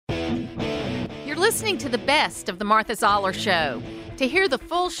listening to the best of the Martha Zoller Show. To hear the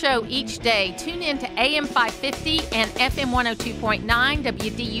full show each day, tune in to AM 550 and FM 102.9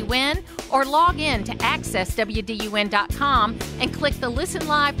 WDUN or log in to accesswdun.com and click the Listen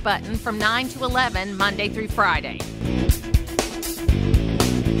Live button from 9 to 11 Monday through Friday.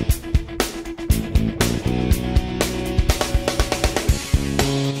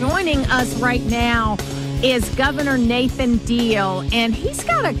 Joining us right now is Governor Nathan Deal, and he's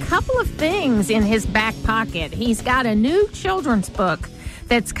got a couple of things in his back pocket. He's got a new children's book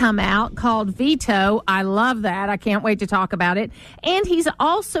that's come out called Veto. I love that. I can't wait to talk about it. And he's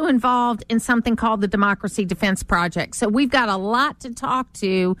also involved in something called the Democracy Defense Project. So we've got a lot to talk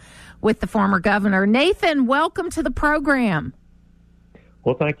to with the former governor. Nathan, welcome to the program.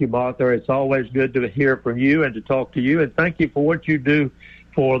 Well, thank you, Martha. It's always good to hear from you and to talk to you, and thank you for what you do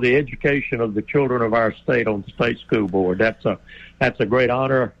for the education of the children of our state on the state school board. That's a great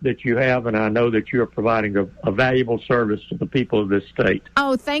honor that you have, and I know that you're providing a valuable service to the people of this state.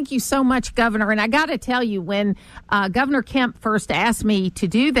 Oh, thank you so much, Governor. And I got to tell you, when Governor Kemp first asked me to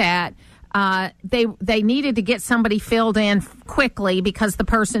do that, they needed to get somebody filled in quickly because the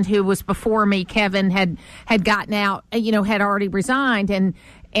person who was before me, Kevin, had gotten out, had already resigned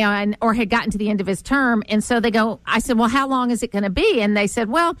or had gotten to the end of his term. And so I said, well, how long is it going to be? And they said,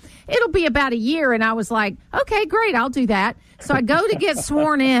 well, it'll be about a year. And I was like, okay, great, I'll do that. So I go to get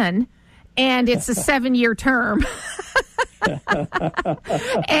sworn in, and it's a 7-year term.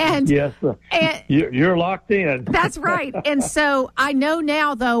 And yes, you're locked in. That's right. And so I know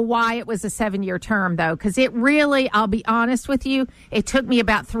now, though, why it was a 7-year term, though, because it really, I'll be honest with you, it took me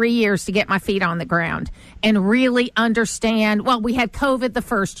about 3 years to get my feet on the ground and really understand. Well, we had COVID the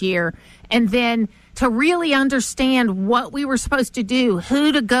first year, and then to really understand what we were supposed to do,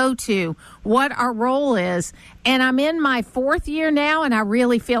 who to go to, what our role is. And I'm in my 4th year now, and I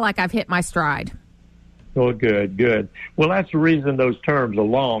really feel like I've hit my stride. Oh, good. Well, that's the reason those terms are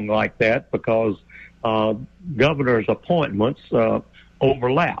long like that, because governor's appointments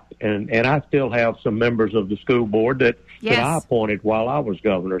overlap. And I still have some members of the school board that I appointed while I was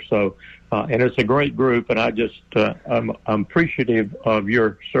governor. So, and it's a great group, and I just, I'm appreciative of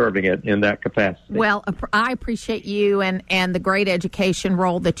your serving it in that capacity. Well, I appreciate you and the great education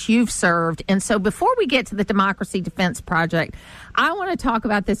role that you've served. And so before we get to the Democracy Defense Project, I want to talk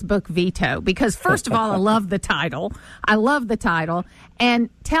about this book, Veto, because first of all, I love the title. And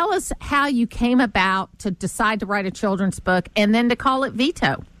tell us how you came about to decide to write a children's book and then to call it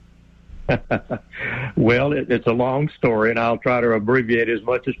Veto. Well, it's a long story, and I'll try to abbreviate as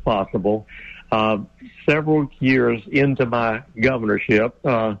much as possible. Several years into my governorship,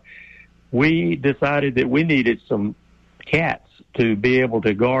 we decided that we needed some cats to be able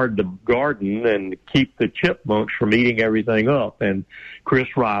to guard the garden and keep the chipmunks from eating everything up. And Chris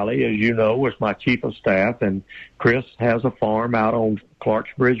Riley, as you know, was my chief of staff, and Chris has a farm out on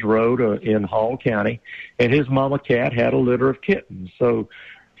Clarksbridge Road in Hall County, and his mama cat had a litter of kittens. So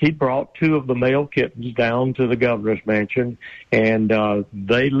he brought 2 of the male kittens down to the governor's mansion, and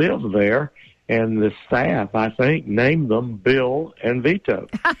they lived there. And the staff, I think, named them Bill and Veto.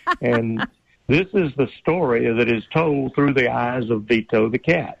 And this is the story that is told through the eyes of Veto the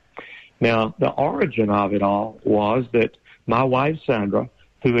cat. Now, the origin of it all was that my wife, Sandra,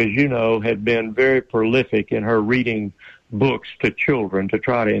 who, as you know, had been very prolific in her reading books to children to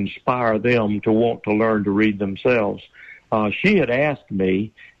try to inspire them to want to learn to read themselves, she had asked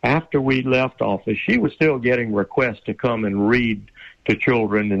me, after we left office, she was still getting requests to come and read to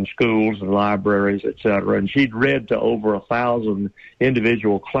children in schools and libraries, et cetera. And she'd read to over 1,000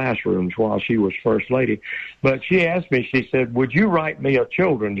 individual classrooms while she was First Lady. But she asked me, she said, would you write me a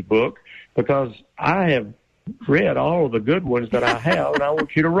children's book? Because I have read all of the good ones that I have, and I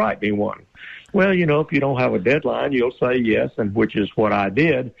want you to write me one. Well, if you don't have a deadline, you'll say yes, and which is what I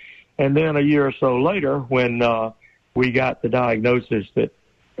did. And then a year or so later, when we got the diagnosis that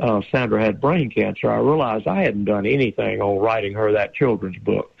Sandra had brain cancer, I realized I hadn't done anything on writing her that children's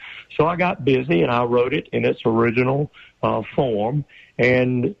book. So I got busy, and I wrote it in its original form.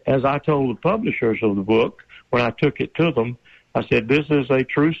 And as I told the publishers of the book, when I took it to them, I said, this is a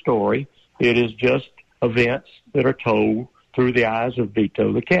true story. It is just events that are told through the eyes of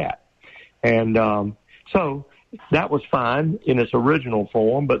Veto the cat. And so that was fine in its original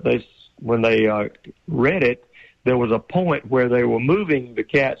form, but when they read it, there was a point where they were moving the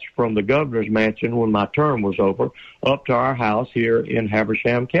cats from the governor's mansion when my term was over up to our house here in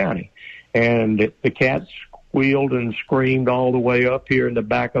Habersham County. And the cats squealed and screamed all the way up here in the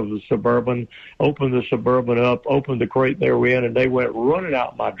back of the Suburban, opened the Suburban up, opened the crate they were in, and they went running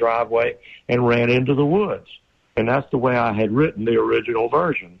out my driveway and ran into the woods. And that's the way I had written the original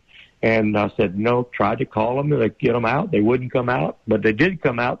version. And I said, no, tried to call them to get them out. They wouldn't come out, but they did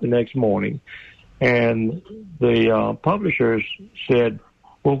come out the next morning. And the publishers said,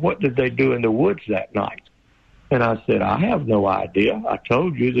 well, what did they do in the woods that night? And I said, I have no idea. I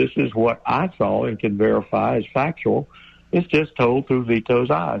told you this is what I saw and can verify as factual. It's just told through Veto's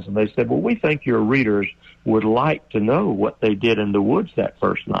eyes. And they said, well, we think your readers would like to know what they did in the woods that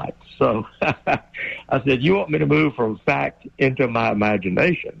first night. So I said, you want me to move from fact into my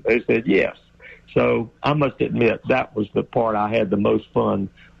imagination? They said, yes. So I must admit that was the part I had the most fun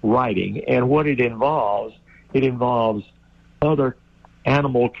writing. And what it involves other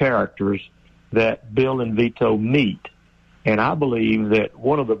animal characters that Bill and Veto meet. And I believe that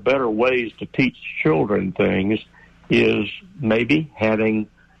one of the better ways to teach children things is maybe having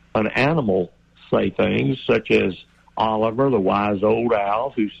an animal say things, such as Oliver, the wise old owl,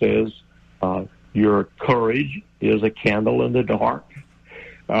 who says, your courage is a candle in the dark.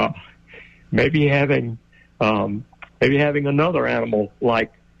 Maybe having another animal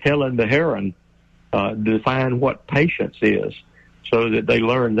like Helen the heron define what patience is, so that they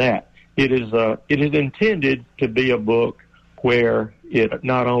learn that. It is intended to be a book where it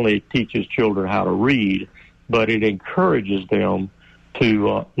not only teaches children how to read, but it encourages them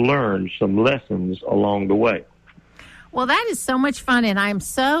to learn some lessons along the way. Well, that is so much fun, and I'm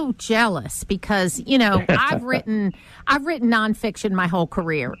so jealous because, I've written nonfiction my whole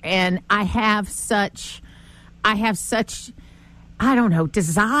career, and I have such, I don't know,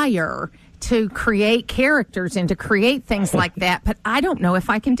 desire to create characters and to create things like that, but I don't know if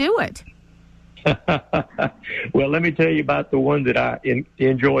I can do it. Well, let me tell you about the one that I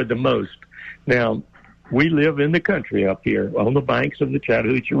enjoyed the most. Now, we live in the country up here on the banks of the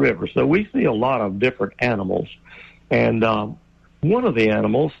Chattahoochee River, so we see a lot of different animals. And one of the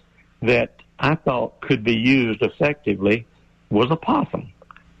animals that I thought could be used effectively was a possum.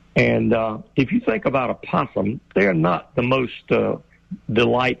 And if you think about a possum, they're not the most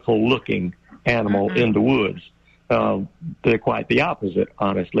delightful-looking animal in the woods. They're quite the opposite,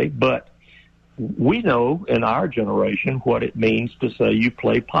 honestly. But we know in our generation what it means to say you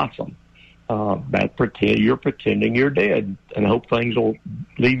play possum. You're pretending you're dead and hope things will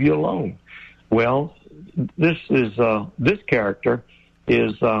leave you alone. Well, this character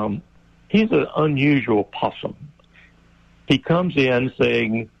is he's an unusual possum. He comes in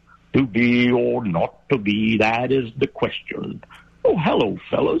saying, to be or not to be, that is the question. Oh, hello,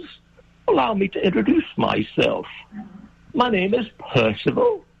 fellows. Allow me to introduce myself. My name is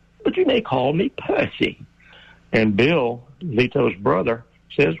Percival, but you may call me Percy. And Bill, Veto's brother,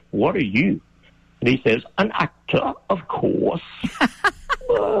 says, what are you? And he says, an actor, of course,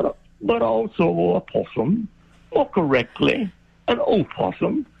 but also a possum, more correctly, an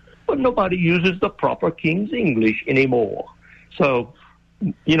opossum, but nobody uses the proper King's English anymore. So,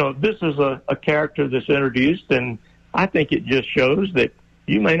 this is a character that's introduced, and I think it just shows that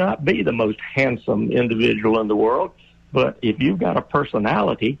you may not be the most handsome individual in the world, but if you've got a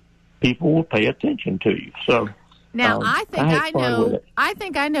personality, people will pay attention to you. So now I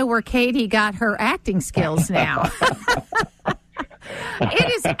think I know where Katie got her acting skills now.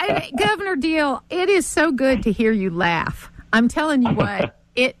 It is, Governor Deal, it is so good to hear you laugh. I'm telling you what,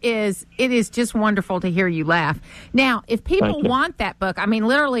 it is just wonderful to hear you laugh. Now, if people want that book, I mean,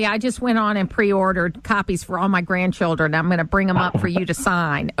 literally, I just went on and pre-ordered copies for all my grandchildren. I'm going to bring them up for you to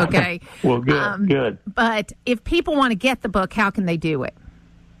sign, okay? Well, good, good. But if people want to get the book, how can they do it?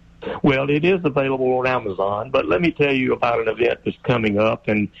 Well, it is available on Amazon, but let me tell you about an event that's coming up,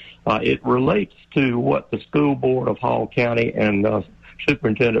 and it relates to what the school board of Hall County and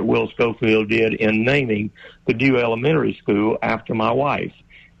Superintendent Will Schofield did in naming the new elementary school after my wife.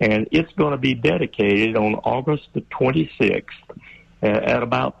 And it's going to be dedicated on August the 26th at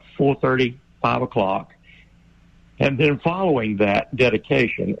about 4:30, 5 o'clock. And then following that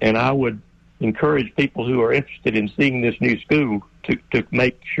dedication, and I would encourage people who are interested in seeing this new school to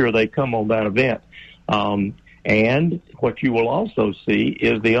make sure they come on that event. And what you will also see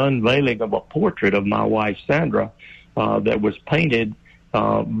is the unveiling of a portrait of my wife, Sandra, that was painted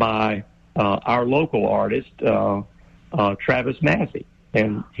by our local artist, Travis Massey.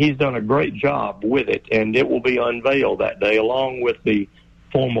 And he's done a great job with it, and it will be unveiled that day along with the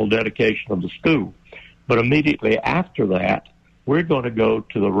formal dedication of the school. But immediately after that, we're going to go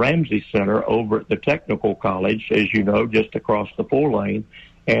to the Ramsey Center over at the Technical College, as you know, just across the 4-lane.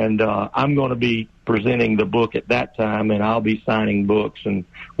 And I'm going to be presenting the book at that time, and I'll be signing books, and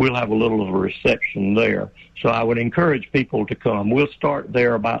we'll have a little of a reception there. So I would encourage people to come. We'll start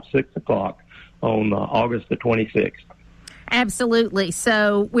there about 6 o'clock on August the 26th. Absolutely.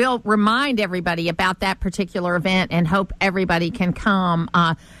 So we'll remind everybody about that particular event and hope everybody can come.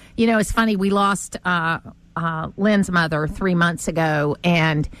 It's funny. We lost Lynn's mother 3 months ago,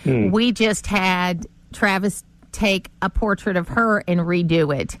 and we just had Travis take a portrait of her and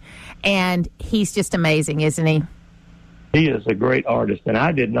redo it. And he's just amazing, isn't he? He is a great artist, and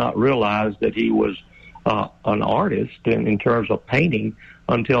I did not realize that he was an artist in terms of painting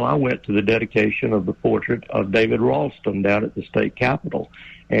until I went to the dedication of the portrait of David Ralston down at the state capitol.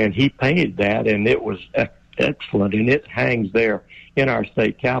 And he painted that, and it was excellent, and it hangs there in our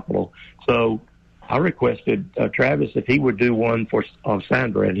state capitol. So I requested Travis if he would do one of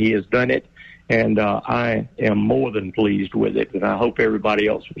Sandra, and he has done it, and I am more than pleased with it, and I hope everybody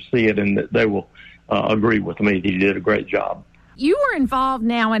else will see it and that they will agree with me that he did a great job. You are involved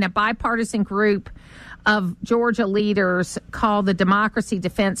now in a bipartisan group of Georgia leaders called the Democracy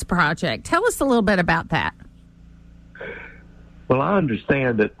Defense Project. Tell us a little bit about that. Well, I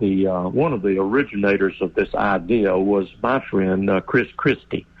understand that the one of the originators of this idea was my friend, Chris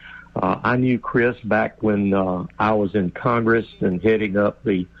Christie. I knew Chris back when I was in Congress and heading up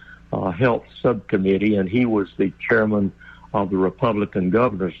the Health Subcommittee, and he was the chairman of the Republican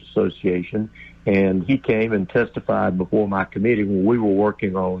Governors Association, and he came and testified before my committee when we were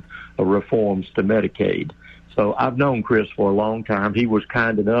working on reforms to Medicaid. So I've known Chris for a long time. He was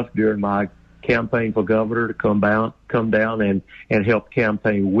kind enough during my campaign for governor to come down and help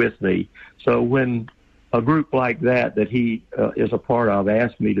campaign with me. So when a group like that he is a part of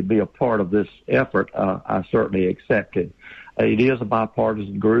asked me to be a part of this effort, I certainly accepted. It is a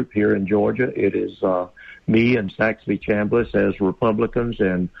bipartisan group here in Georgia. It is me and Saxby Chambliss as Republicans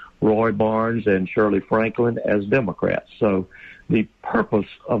and Roy Barnes and Shirley Franklin as Democrats. So the purpose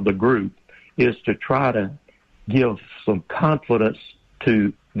of the group is to try to give some confidence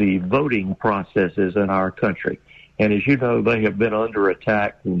to the voting processes in our country. And as you know, they have been under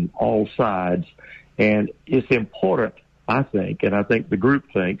attack from all sides. And it's important, I think, and I think the group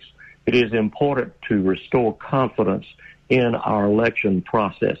thinks, it is important to restore confidence in our election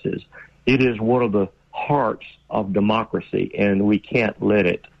processes. It is one of the hearts of democracy, and we can't let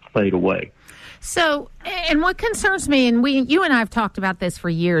it fade away. So, and what concerns me, and you and I have talked about this for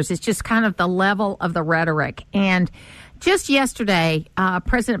years, is just kind of the level of the rhetoric. And just yesterday,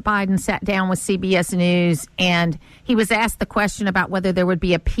 President Biden sat down with CBS News, and he was asked the question about whether there would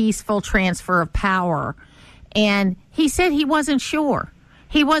be a peaceful transfer of power. And he said he wasn't sure.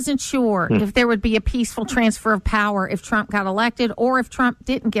 He wasn't sure if there would be a peaceful transfer of power if Trump got elected or if Trump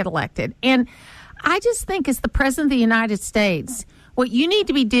didn't get elected. And I just think as the President of the United States, what you need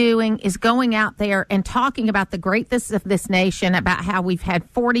to be doing is going out there and talking about the greatness of this nation, about how we've had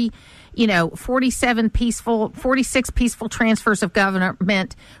 46 peaceful transfers of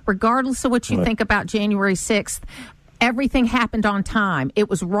government, regardless of what you think about January 6th. Everything happened on time. It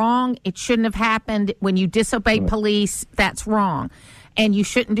was wrong. It shouldn't have happened. When you disobey police, that's wrong. And you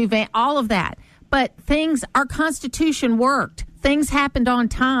shouldn't do all of that. But our Constitution worked. Things happened on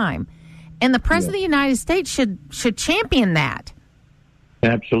time. And the President of the United States should champion that.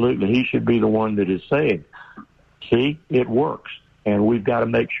 Absolutely. He should be the one that is saying, see, it works. And we've got to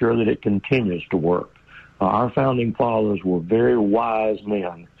make sure that it continues to work. Our founding fathers were very wise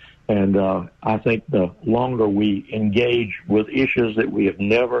men. And I think the longer we engage with issues that we have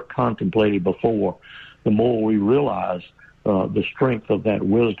never contemplated before, the more we realize the strength of that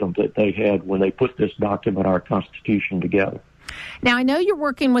wisdom that they had when they put this document, our Constitution, together. Now, I know you're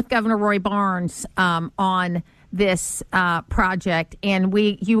working with Governor Roy Barnes on this project, and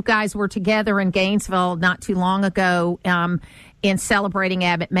you guys were together in Gainesville not too long ago in celebrating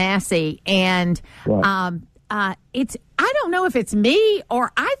Abbott Massey, and I don't know if it's me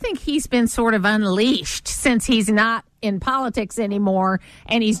or I think he's been sort of unleashed since he's not in politics anymore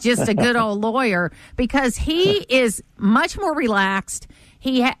and he's just a good old lawyer, because he is much more relaxed.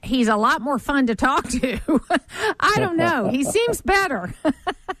 He's a lot more fun to talk to. I don't know. He seems better.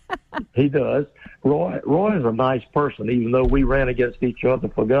 He does. Roy is a nice person, even though we ran against each other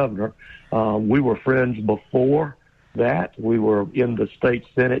for governor. We were friends before that. We were in the state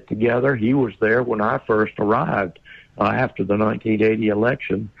Senate together. He was there when I first arrived after the 1980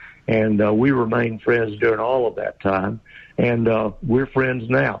 election, and we remained friends during all of that time. And we're friends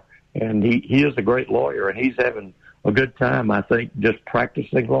now. And he is a great lawyer, and he's having a good time, I think, just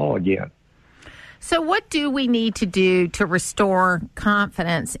practicing law again. So what do we need to do to restore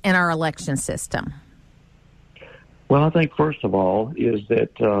confidence in our election system? Well, I think, first of all, is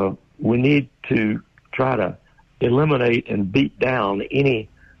that we need to try to eliminate and beat down any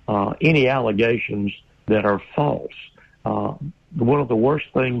allegations that are false. One of the worst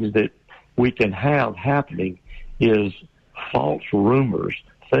things that we can have happening is false rumors,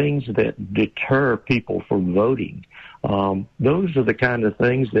 things that deter people from voting. Those are the kind of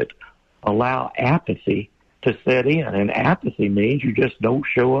things that allow apathy to set in. And apathy means you just don't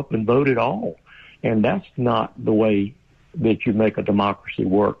show up and vote at all. And that's not the way that you make a democracy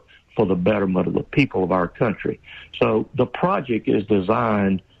work for the betterment of the people of our country. So the project is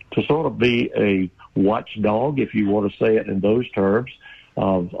designed to sort of be a watchdog, if you want to say it in those terms,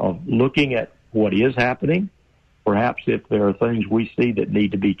 of looking at what is happening. Perhaps if there are things we see that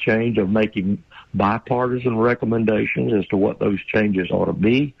need to be changed, of making bipartisan recommendations as to what those changes ought to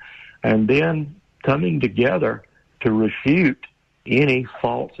be, and then coming together to refute any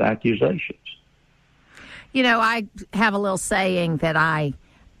false accusations. You know, I have a little saying that I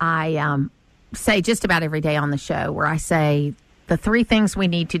say just about every day on the show, where I say the three things we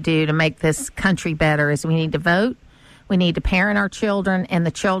need to do to make this country better is we need to vote, we need to parent our children and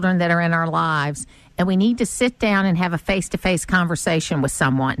the children that are in our lives, and we need to sit down and have a face-to-face conversation with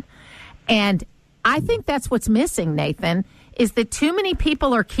someone. And I think that's what's missing, Nathan, is that too many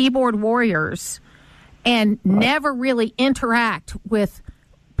people are keyboard warriors and never really interact with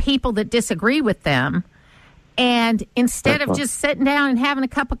people that disagree with them. And instead of just sitting down and having a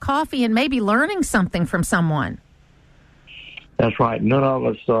cup of coffee and maybe learning something from someone. That's right. None of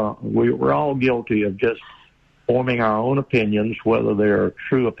us, we're all guilty of just forming our own opinions, whether they're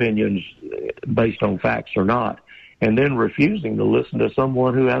true opinions based on facts or not, and then refusing to listen to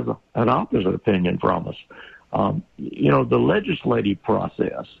someone who has an opposite opinion from us. The legislative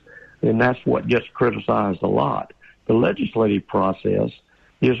process, and that's what gets criticized a lot. The legislative process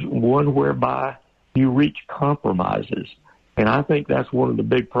is one whereby you reach compromises. And I think that's one of the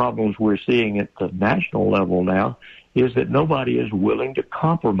big problems we're seeing at the national level now, is that nobody is willing to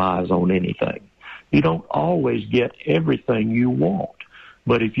compromise on anything. You don't always get everything you want.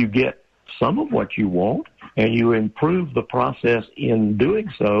 But if you get some of what you want and you improve the process in doing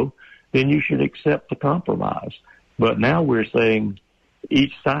so, then you should accept the compromise. But now we're saying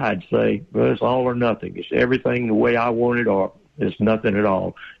each side say, well, it's all or nothing. It's everything the way I want it, or it's nothing at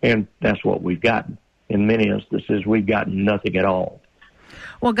all. And that's what we've gotten. In many instances, we've gotten nothing at all.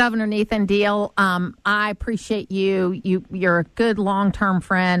 Well, Governor Nathan Deal, I appreciate you. You're a good long-term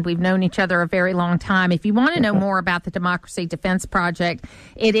friend. We've known each other a very long time. If you want to know more about the Democracy Defense Project,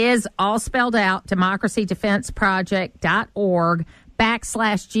 it is all spelled out,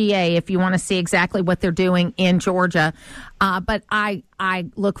 democracydefenseproject.org/GA, if you want to see exactly what they're doing in Georgia. But I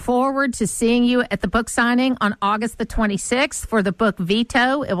look forward to seeing you at the book signing on August the 26th for the book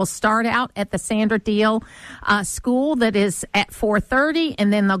Veto. It will start out at the Sandra Deal School, that is at 4:30,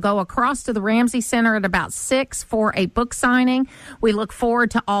 and then they'll go across to the Ramsey Center at about 6 for a book signing. We look forward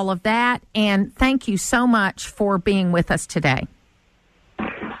to all of that, and thank you so much for being with us today.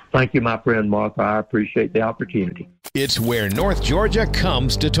 Thank you, my friend Martha. I appreciate the opportunity. It's where North Georgia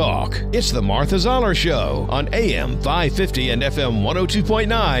comes to talk. It's the Martha Zoller Show on AM 550 and FM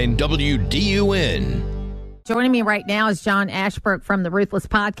 102.9 WDUN. Joining me right now is John Ashbrook from the Ruthless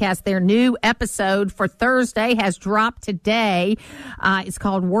Podcast. Their new episode for Thursday has dropped today. It's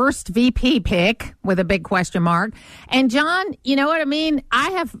called Worst VP Pick, with a big question mark. And John, you know what I mean?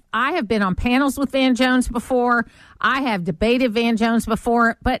 I have been on panels with Van Jones before. I have debated Van Jones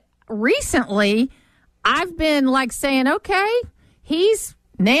before, but recently I've been like saying, okay, he's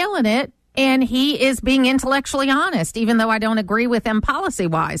nailing it and he is being intellectually honest, even though I don't agree with him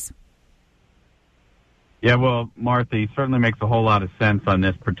policy-wise. Yeah, well, Martha, he certainly makes a whole lot of sense on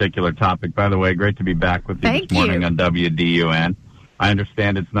this particular topic. By the way, great to be back with you this morning on WDUN. I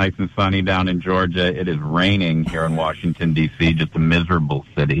understand it's nice and sunny down in Georgia. It is raining here in Washington, D.C., just a miserable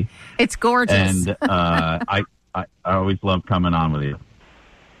city. It's gorgeous. And I always love coming on with you.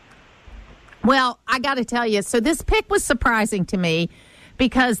 Well, I got to tell you, so this pick was surprising to me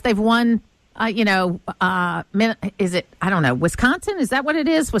because they've won, is it, I don't know, Wisconsin? Is that what it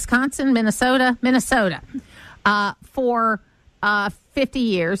is? Wisconsin, Minnesota, for 50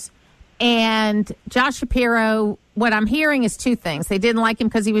 years. And Josh Shapiro, what I'm hearing is two things. They didn't like him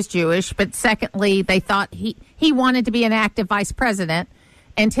because he was Jewish, but secondly, they thought he wanted to be an active vice president.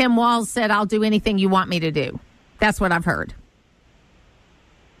 And Tim Walz said, I'll do anything you want me to do. That's what I've heard.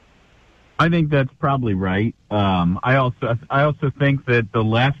 I think that's probably right. I also think that the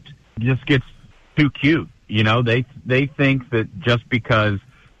left just gets too cute. You know, they think that just because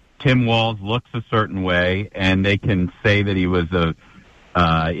Tim Walz looks a certain way and they can say that he was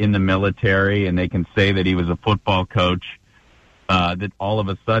in the military and they can say that he was a football coach, that all of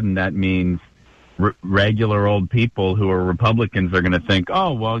a sudden that means regular old people who are Republicans are going to think,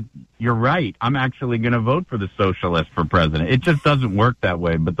 oh, well, you're right. I'm actually going to vote for the socialist for president. It just doesn't work that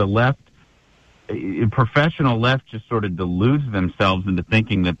way. But the left, professional left just sort of deludes themselves into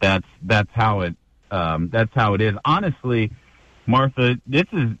thinking that that's how it is. Honestly, Martha, this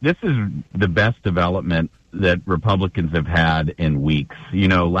is the best development that Republicans have had in weeks.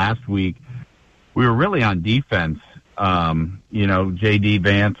 Last week we were really on defense. J.D.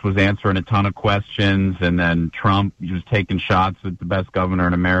 Vance was answering a ton of questions, and then Trump was taking shots at the best governor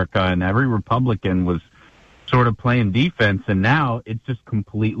in America, and every Republican was sort of playing defense, and now it's just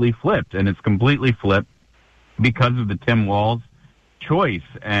completely flipped, and it's completely flipped because of the Tim Walz choice.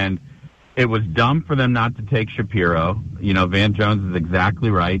 And it was dumb for them not to take Shapiro. Van Jones is exactly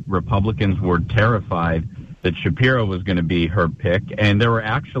right. Republicans were terrified that Shapiro was going to be her pick, and there were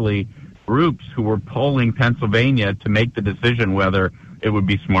actually groups who were polling Pennsylvania to make the decision whether it would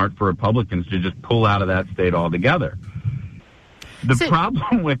be smart for Republicans to just pull out of that state altogether. The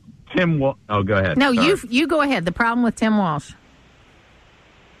problem with Tim Walz... Oh, go ahead. No, you go ahead. The problem with Tim Walz.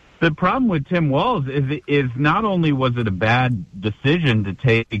 The problem with Tim Walz is not only was it a bad decision to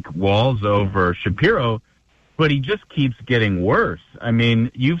take Walz over Shapiro, but he just keeps getting worse. I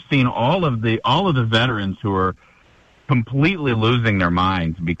mean, you've seen all of the veterans who are completely losing their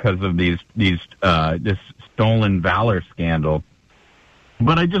minds because of this stolen valor scandal.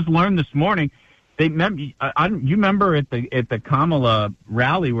 But I just learned this morning. You remember at the Kamala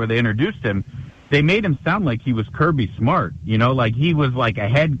rally where they introduced him, they made him sound like he was Kirby Smart, like he was like a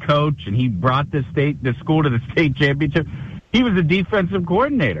head coach and he brought the school to the state championship. He was a defensive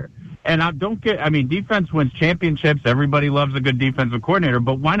coordinator. And defense wins championships. Everybody loves a good defensive coordinator,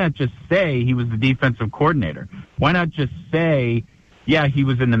 but why not just say he was the defensive coordinator? Why not just say, yeah, he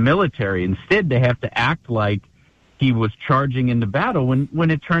was in the military? Instead, they have to act like he was charging into battle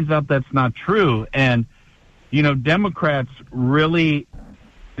when it turns out that's not true. And, Democrats really,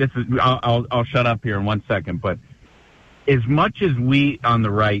 I'll shut up here in 1 second, but as much as we on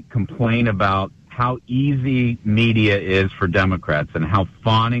the right complain about how easy media is for Democrats and how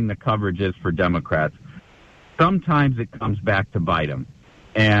fawning the coverage is for Democrats, sometimes it comes back to bite them.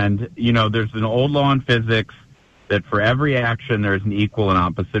 And, there's an old law in physics that for every action there's an equal and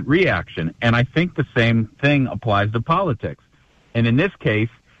opposite reaction. And I think the same thing applies to politics. And in this case,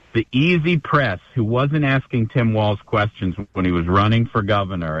 the easy press, who wasn't asking Tim Walz questions when he was running for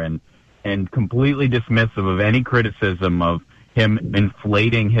governor and completely dismissive of any criticism of him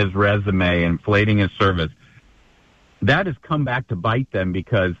inflating his resume, inflating his service, that has come back to bite them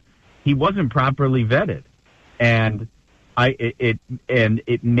because he wasn't properly vetted. And it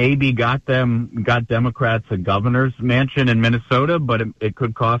maybe got Democrats a governor's mansion in Minnesota, but it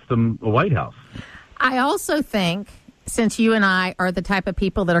could cost them the White House. I also think, since you and I are the type of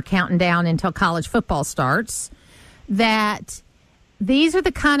people that are counting down until college football starts, that these are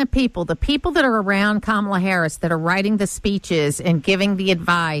the kind of people, the people that are around Kamala Harris that are writing the speeches and giving the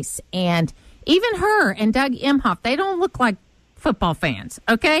advice, and even her and Doug Emhoff, they don't look like football fans,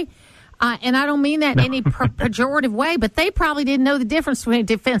 okay? And I don't mean that in any pejorative way, but they probably didn't know the difference between a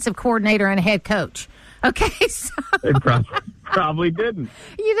defensive coordinator and a head coach. Okay, so they probably didn't.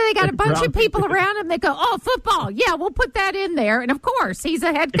 They got a bunch of people around him that go, "Oh, football, yeah, we'll put that in there." And of course, he's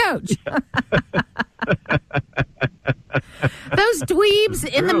a head coach. Those dweebs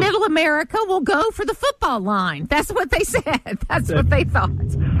in the middle America will go for the football line. That's what they said. That's what they thought.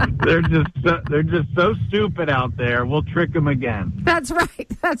 They're just so stupid out there. We'll trick them again. That's right.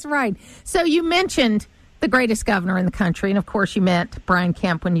 That's right. So you mentioned the greatest governor in the country, and of course you meant Brian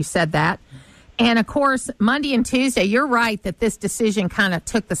Kemp when you said that. And of course, Monday and Tuesday, you're right that this decision kind of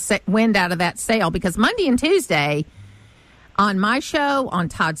took the wind out of that sail, because Monday and Tuesday, on my show, on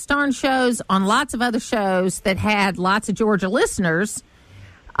Todd Starnes' shows, on lots of other shows that had lots of Georgia listeners,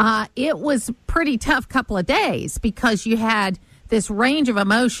 it was a pretty tough couple of days because you had this range of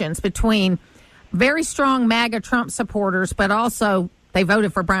emotions between very strong MAGA Trump supporters, but also they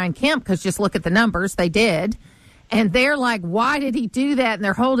voted for Brian Kemp because just look at the numbers, they did. And they're like, why did he do that? And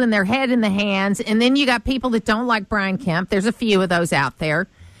they're holding their head in the hands. And then you got people that don't like Brian Kemp. There's a few of those out there.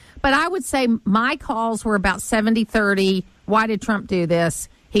 But I would say my calls were about 70-30. Why did Trump do this?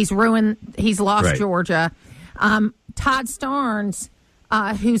 He's lost right. Georgia. Todd Starnes,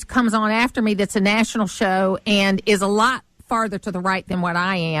 who comes on after me, that's a national show and is a lot farther to the right than what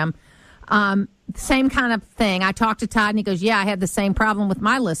I am. Same kind of thing. I talked to Todd and he goes, yeah, I had the same problem with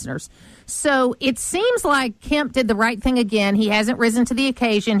my listeners. So it seems like Kemp did the right thing again. He hasn't risen to the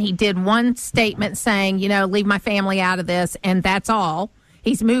occasion. He did one statement saying, leave my family out of this, and that's all.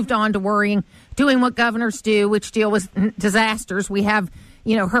 He's moved on to doing what governors do, which deal with disasters. We have,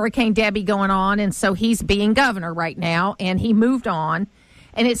 Hurricane Debbie going on, and so he's being governor right now, and he moved on.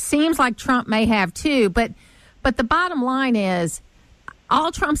 And it seems like Trump may have too. But the bottom line is,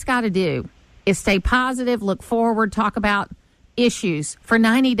 all Trump's got to do is stay positive, look forward, talk about issues for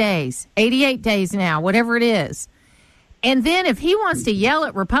 90 days, 88 days now, whatever it is. And then if he wants to yell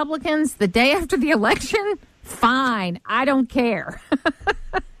at Republicans the day after the election, fine. I don't care.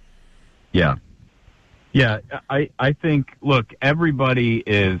 Yeah. I think, look, everybody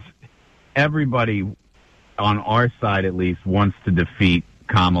on our side at least wants to defeat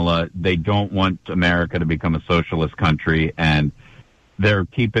Kamala. They don't want America to become a socialist country, and they're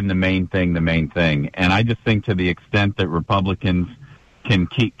keeping the main thing. And I just think to the extent that Republicans can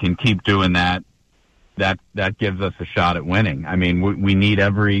keep doing that gives us a shot at winning. I mean, we need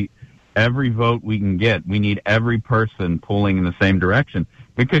every vote we can get. We need every person pulling in the same direction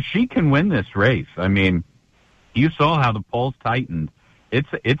because she can win this race. I mean, you saw how the polls tightened.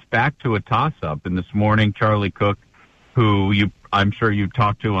 It's back to a toss-up. And this morning, Charlie Cook, who I'm sure you've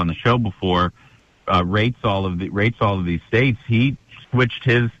talked to on the show before, rates all of these states. He switched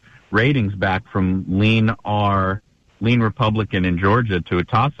his ratings back from lean Republican in Georgia to a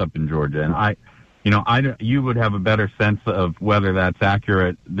toss-up in Georgia. And you would have a better sense of whether that's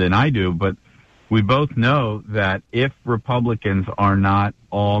accurate than I do, but we both know that if Republicans are not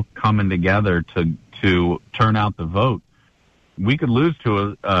all coming together to turn out the vote, we could lose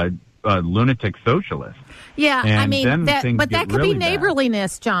to a lunatic socialist. Yeah, and I mean, that could really be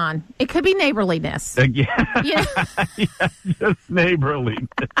neighborliness, bad. John. It could be neighborliness. Yeah, just neighborliness.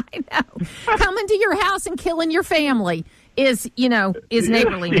 I know. Coming to your house and killing your family is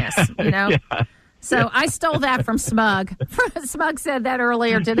neighborliness, Yeah. So I stole that from Smug. Smug said that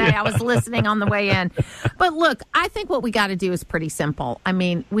earlier today. I was listening on the way in. But look, I think what we got to do is pretty simple. I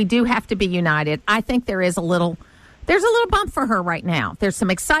mean, we do have to be united. I think there's a little bump for her right now. There's some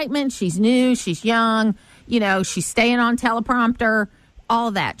excitement. She's new. She's young. She's staying on teleprompter, all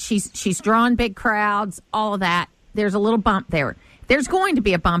of that. She's drawn big crowds, all of that. There's a little bump there. There's going to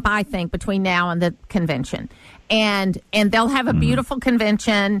be a bump, I think, between now and the convention. And they'll have a beautiful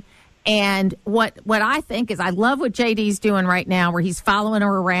convention. And what I think is, I love what JD's doing right now, where he's following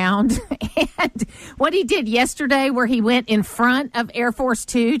her around. And what he did yesterday, where he went in front of Air Force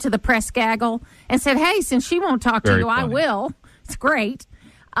Two to the press gaggle and said, "Hey, since she won't talk to you, I will." It's great.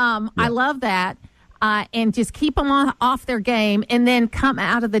 I love that. And just keep them off their game, and then come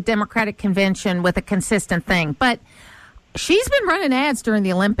out of the Democratic convention with a consistent thing. But she's been running ads during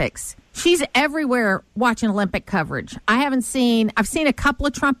the Olympics. She's everywhere watching Olympic coverage. I've seen a couple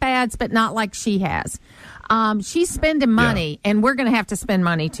of Trump ads, but not like she has. She's spending money, and we're going to have to spend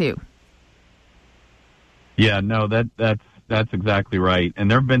money too. Yeah, no, that's exactly right. And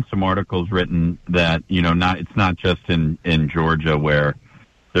there have been some articles written that, it's not just in Georgia where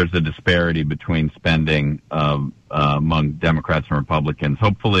there's a disparity between spending among Democrats and Republicans.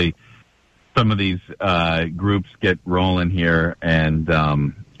 Hopefully some of these groups get rolling here and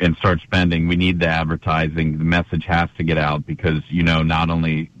start spending. We need the advertising. The message has to get out because, not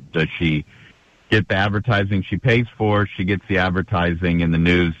only does she get the advertising she pays for, she gets the advertising in the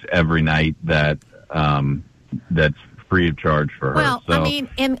news every night that's free of charge for her. Well, so I mean,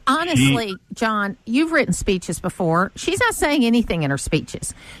 and honestly, John, you've written speeches before. She's not saying anything in her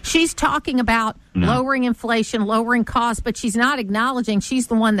speeches. She's talking about lowering inflation, lowering costs, but she's not acknowledging she's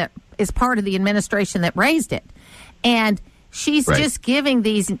the one that is part of the administration that raised it. And she's just giving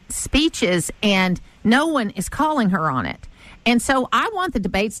these speeches, and no one is calling her on it. And so I want the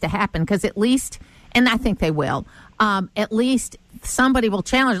debates to happen because at least, and I think they will, at least somebody will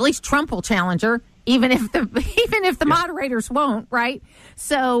challenge, at least Trump will challenge her, even if the moderators won't, right?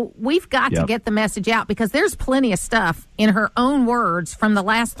 So we've got to get the message out because there's plenty of stuff in her own words from the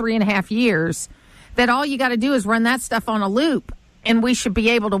last 3.5 years that all you got to do is run that stuff on a loop, and we should be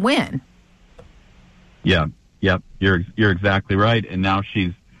able to win. Yeah. Yep, you're exactly right. And now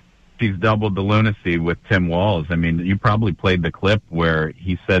she's doubled the lunacy with Tim Walz. I mean, you probably played the clip where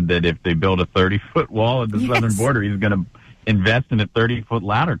he said that if they build a 30-foot wall at the southern border, he's going to invest in a 30-foot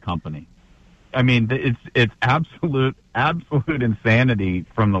ladder company. I mean, it's absolute insanity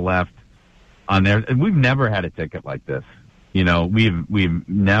from the left on there. And we've never had a ticket like this. We've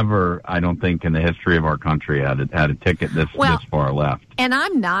never, I don't think, in the history of our country had a ticket this far left. And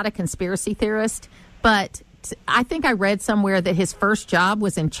I'm not a conspiracy theorist, but I think I read somewhere that his first job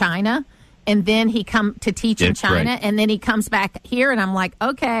was in China, and then he come to teach in China, and then he comes back here, and I'm like,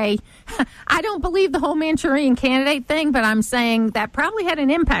 okay, I don't believe the whole Manchurian Candidate thing, but I'm saying that probably had an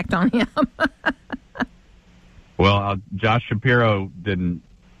impact on him. Well, Josh Shapiro didn't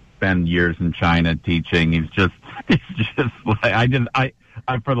spend years in China teaching. He's just like, I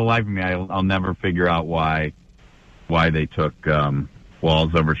for the life of me, I'll never figure out why they took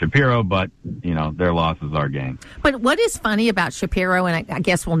Walz over Shapiro, but, their loss is our gain. But what is funny about Shapiro, and I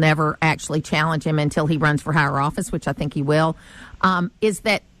guess we'll never actually challenge him until he runs for higher office, which I think he will, is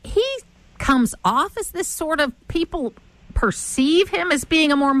that he comes off as this sort of, people perceive him as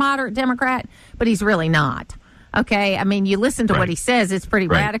being a more moderate Democrat, but he's really not. Okay, I mean, you listen to what he says, it's pretty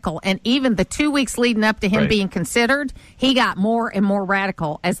radical. And even the 2 weeks leading up to him being considered, he got more and more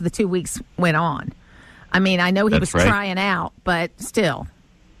radical as the 2 weeks went on. I mean, I know he was trying out, but still.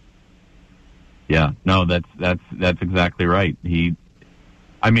 Yeah, no, that's exactly right. There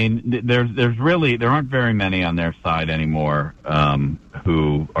aren't very many on their side anymore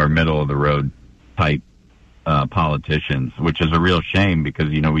who are middle of the road type politicians, which is a real shame because,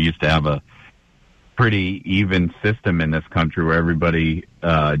 we used to have a pretty even system in this country where everybody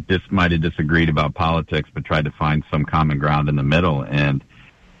might have disagreed about politics but tried to find some common ground in the middle. And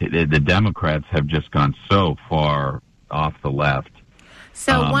the Democrats have just gone so far off the left.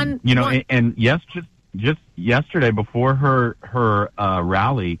 So just yesterday before her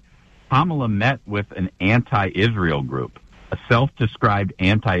rally, Kamala met with an anti-Israel group, a self-described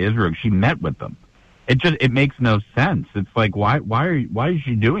anti-Israel. She met with them. It makes no sense. It's like, why is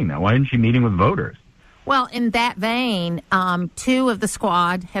she doing that? Why isn't she meeting with voters? Well, in that vein, 2 of the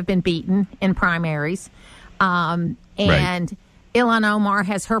squad have been beaten in primaries. And Ilhan Omar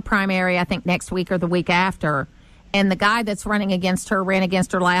has her primary, I think, next week or the week after. And the guy that's running against her ran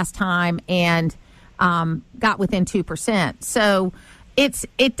against her last time and got within 2%. So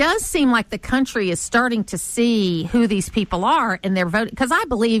it does seem like the country is starting to see who these people are and their vote. Because I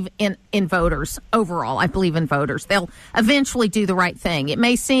believe in voters overall. I believe in voters. They'll eventually do the right thing. It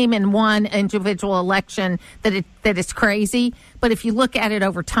may seem in one individual election that it's crazy, but if you look at it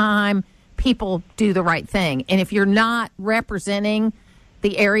over time, people do the right thing. And if you're not representing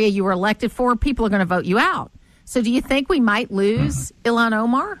the area you were elected for, people are going to vote you out. So do you think we might lose Ilhan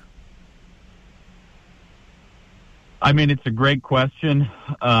Omar? I mean, it's a great question.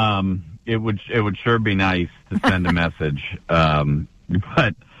 It would sure be nice to send a message,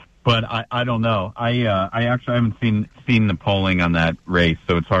 but I don't know. I actually haven't seen the polling on that race,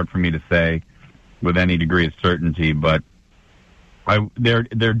 so it's hard for me to say with any degree of certainty. But there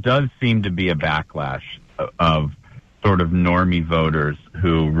does seem to be a backlash of sort of normie voters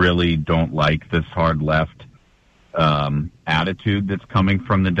who really don't like this hard left attitude that's coming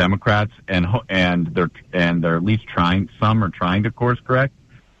from the Democrats, and they're at least trying. Some are trying to course correct.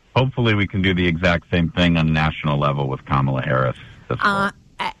 Hopefully, we can do the exact same thing on a national level with Kamala Harris.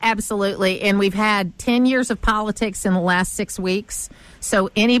 Absolutely, and we've had 10 years of politics in the last 6 weeks. So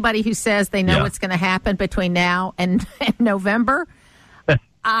anybody who says they know what's going to happen between now and November,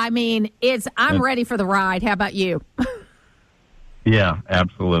 I mean, I'm ready for the ride. How about you? Yeah,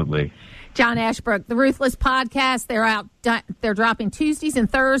 absolutely. John Ashbrook, the Ruthless Podcast. They're dropping Tuesdays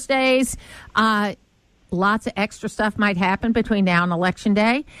and Thursdays. Lots of extra stuff might happen between now and Election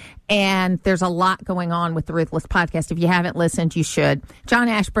Day. And there's a lot going on with the Ruthless Podcast. If you haven't listened, you should. John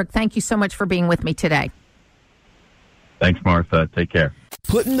Ashbrook, thank you so much for being with me today. Thanks, Martha. Take care.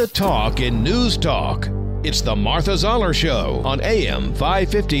 Putting the talk in news talk. It's the Martha Zoller Show on AM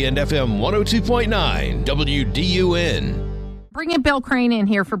 550 and FM 102.9 WDUN. Bringing Bill Crane in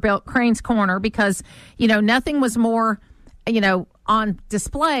here for Bill Crane's Corner because, nothing was more, on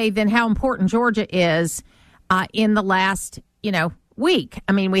display than how important Georgia is in the last, week.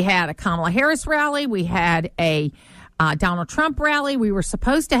 I mean, we had a Kamala Harris rally. We had a Donald Trump rally. We were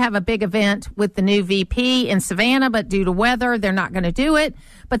supposed to have a big event with the new VP in Savannah, but due to weather, they're not going to do it.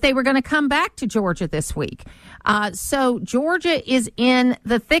 But they were going to come back to Georgia this week. So Georgia is in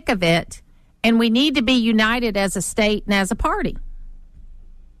the thick of it. And we need to be united as a state and as a party.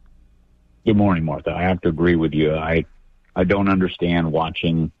 Good morning, Martha. I have to agree with you. I don't understand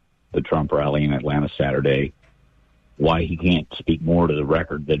watching the Trump rally in Atlanta Saturday, why he can't speak more to the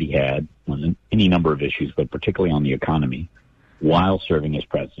record that he had on any number of issues, but particularly on the economy, while serving as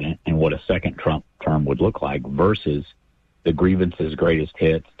president, and what a second Trump term would look like versus the grievances, greatest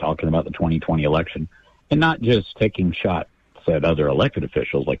hits, talking about the 2020 election, and not just taking shots at other elected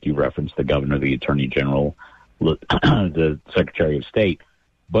officials, like you referenced, the governor, the attorney general, the secretary of state,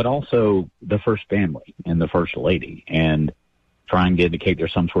 but also the first family and the first lady, and trying to indicate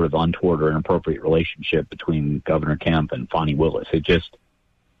there's some sort of untoward or inappropriate relationship between Governor Kemp and Fonnie Willis. It just,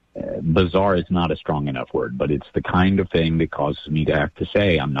 bizarre is not a strong enough word, but it's the kind of thing that causes me to have to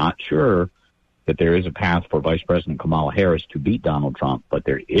say, I'm not sure that there is a path for Vice President Kamala Harris to beat Donald Trump, but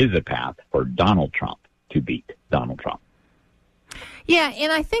there is a path for Donald Trump to beat Donald Trump. Yeah,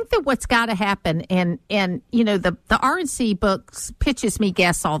 and I think that what's got to happen, and the RNC books pitches me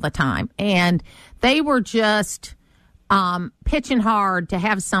guests all the time, and they were just pitching hard to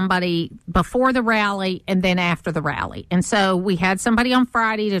have somebody before the rally and then after the rally. And so we had somebody on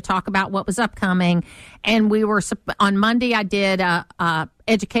Friday to talk about what was upcoming. And we were on Monday, I did a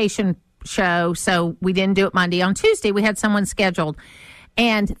education show, so we didn't do it Monday. On Tuesday, we had someone scheduled,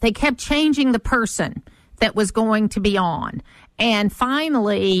 and they kept changing the person that was going to be on. And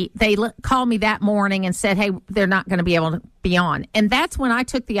finally, they called me that morning and said, hey, they're not going to be able to be on. And that's when I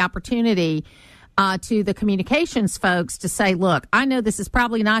took the opportunity to the communications folks to say, look, I know this is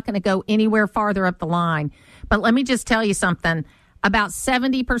probably not going to go anywhere farther up the line, but let me just tell you something. About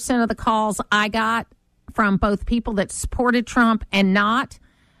 70% of the calls I got from both people that supported Trump and not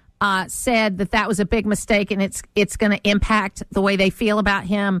said that was a big mistake and it's going to impact the way they feel about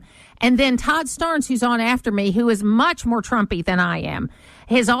him. And then Todd Starnes, who's on after me, who is much more Trumpy than I am.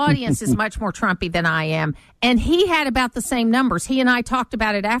 His audience is much more Trumpy than I am. And he had about the same numbers. He and I talked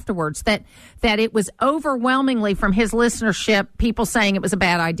about it afterwards, that it was overwhelmingly from his listenership, people saying it was a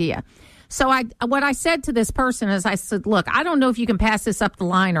bad idea. So what I said to this person is I said, look, I don't know if you can pass this up the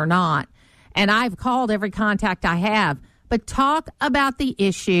line or not. And I've called every contact I have. But talk about the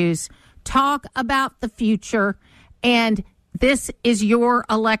issues, talk about the future, and this is your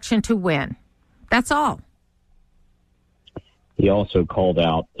election to win. That's all. He also called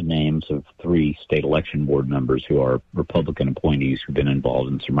out the names of 3 state election board members who are Republican appointees who've been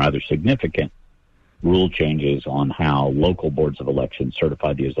involved in some rather significant rule changes on how local boards of elections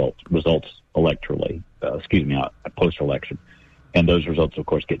certify the results electorally, post-election. And those results, of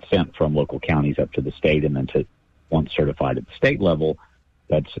course, get sent from local counties up to the state and then to once certified at the state level.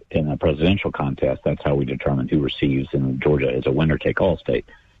 That's in a presidential contest. That's how we determine who receives in Georgia as a winner-take-all state,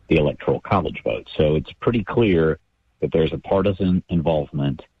 the electoral college vote. So it's pretty clear that there's a partisan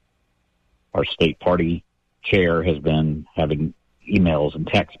involvement. Our state party chair has been having emails and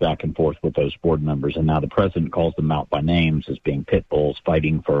texts back and forth with those board members, and now the president calls them out by names as being pit bulls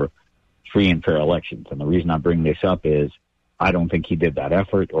fighting for free and fair elections. And the reason I bring this up is I don't think he did that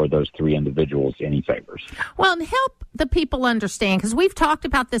effort or those 3 individuals any favors. Well, and help the people understand, because we've talked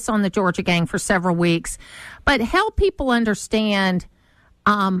about this on the Georgia Gang for several weeks, but help people understand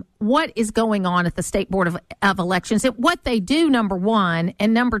what is going on at the State Board of Elections, what they do, number one,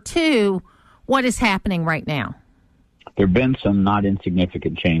 and number two, what is happening right now. There have been some not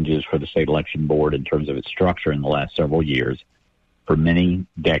insignificant changes for the State Election Board in terms of its structure in the last several years. For many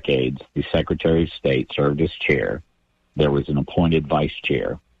decades, the Secretary of State served as chair. There was an appointed vice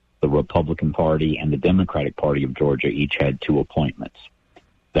chair. The Republican Party and the Democratic Party of Georgia each had 2 appointments.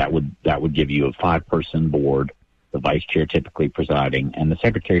 That would give you a 5-person board, the vice chair typically presiding, and the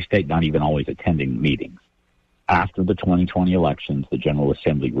Secretary of State not even always attending meetings. After the 2020 elections, the General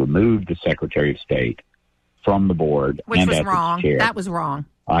Assembly removed the Secretary of State from the board. Which and was as wrong. its chair. That was wrong.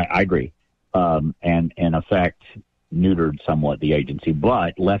 I agree. And in effect, neutered somewhat the agency,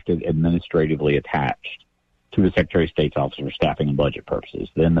 but left it administratively attached to the Secretary of State's Office for Staffing and Budget purposes.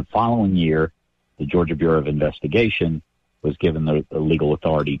 Then the following year, the Georgia Bureau of Investigation was given the legal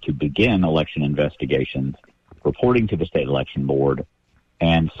authority to begin election investigations, reporting to the State Election Board,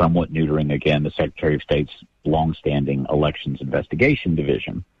 and somewhat neutering again the Secretary of State's longstanding Elections Investigation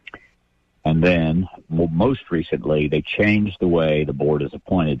Division. And then, most recently, they changed the way the board is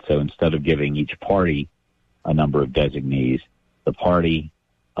appointed. So instead of giving each party a number of designees, the party,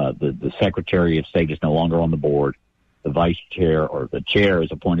 the Secretary of State is no longer on the board. The vice chair or the chair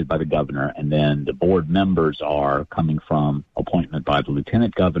is appointed by the governor, and then the board members are coming from appointment by the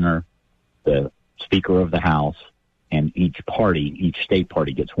lieutenant governor, the Speaker of the House, and each state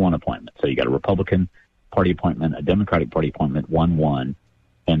party gets 1 appointment. So you got a Republican Party appointment, a Democratic Party appointment, 1-1,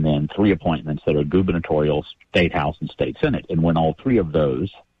 and then 3 appointments that are gubernatorial, state House, and state Senate. And when all 3 of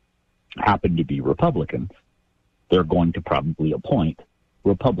those happen to be Republicans, they're going to probably appoint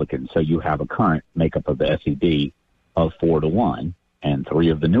Republicans. So you have a current makeup of the SED of 4-1, and 3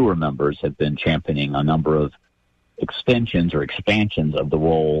 of the newer members have been championing a number of extensions or expansions of the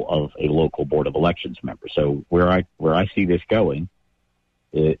role of a local board of elections member. So where I see this going,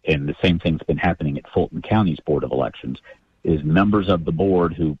 and the same thing's been happening at Fulton County's Board of Elections, is members of the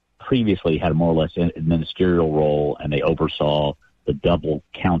board who previously had a more or less ministerial role, and they oversaw the double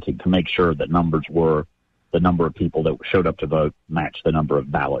counting to make sure that numbers were the number of people that showed up to vote matched the number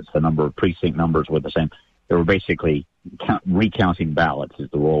of ballots. The number of precinct numbers were the same. They were basically recounting ballots is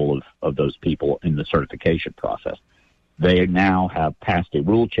the role of those people in the certification process. They now have passed a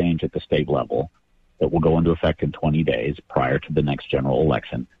rule change at the state level that will go into effect in 20 days prior to the next general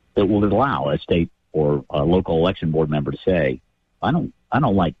election that will allow a state or a local election board member to say, I don't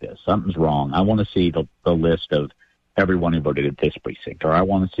like this. Something's wrong. I want to see the list of everyone who voted at this precinct, or I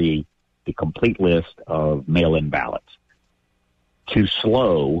want to see the complete list of mail-in ballots. to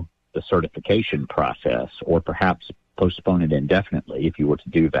slow the certification process or perhaps postpone it indefinitely. If you were to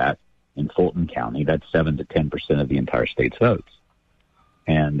do that in Fulton County, that's 7 to 10% of the entire state's votes.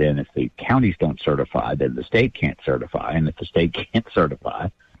 And then if the counties don't certify, then the state can't certify. And if the state can't certify,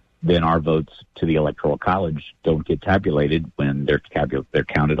 then our votes to the Electoral College don't get tabulated when they're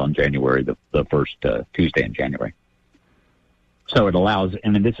counted on January, the first Tuesday in January. So it allows,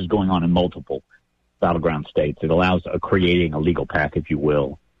 and this is going on in multiple battleground states, it allows creating a legal path, if you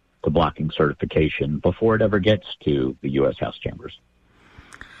will, to blocking certification before it ever gets to the U.S. House chambers.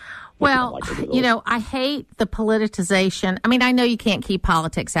 Well, I hate the politicization. I mean, I know you can't keep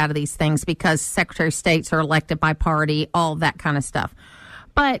politics out of these things because Secretary of States are elected by party, all of that kind of stuff.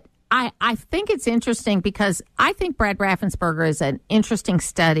 But I think it's interesting because I think Brad Raffensperger is an interesting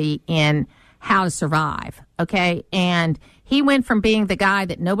study in how to survive, okay? And he went from being the guy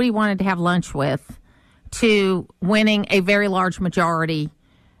that nobody wanted to have lunch with to winning a very large majority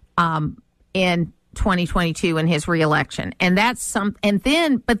in 2022 in his reelection. And that's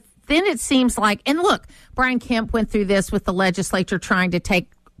but then it seems like, and look, Brian Kemp went through this with the legislature trying to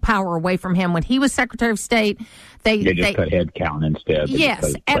take power away from him when he was Secretary of State. They just cut head count instead.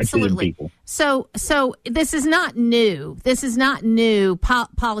 Yes, absolutely. So this is not new. This is not new.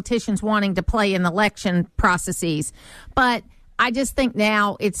 Politicians wanting to play in election processes, but I just think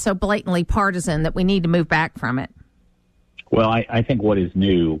now it's so blatantly partisan that we need to move back from it. Well, I think what is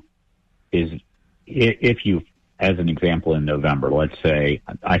new is if you, as an example, in November, let's say,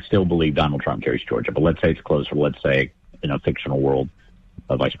 I still believe Donald Trump carries Georgia, but let's say it's closer. Let's say in a fictional world,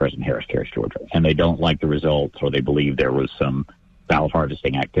 Vice President Harris carries Georgia, and they don't like the results or they believe there was some ballot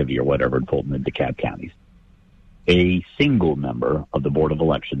harvesting activity or whatever in Fulton and DeKalb counties. A single member of the Board of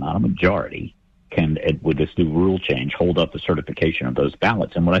Election, not a majority, can, with this new rule change, hold up the certification of those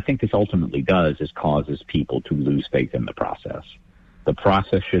ballots. And what I think this ultimately does is causes people to lose faith in the process. The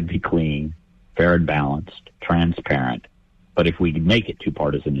process should be clean, fair and balanced, transparent. But if we make it too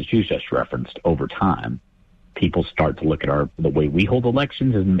partisan, as you just referenced, over time, people start to look at the way we hold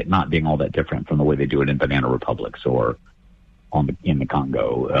elections as not being all that different from the way they do it in banana republics or in the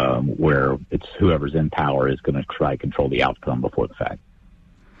Congo, where it's whoever's in power is going to try to control the outcome before the fact.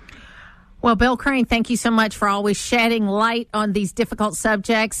 Well, Bill Crane, thank you so much for always shedding light on these difficult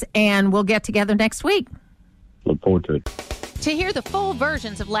subjects, and we'll get together next week. Look forward to it. To hear the full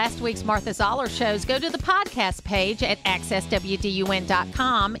versions of last week's Martha Zoller shows, go to the podcast page at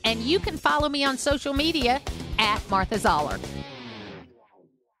accesswdun.com, and you can follow me on social media at Martha Zoller.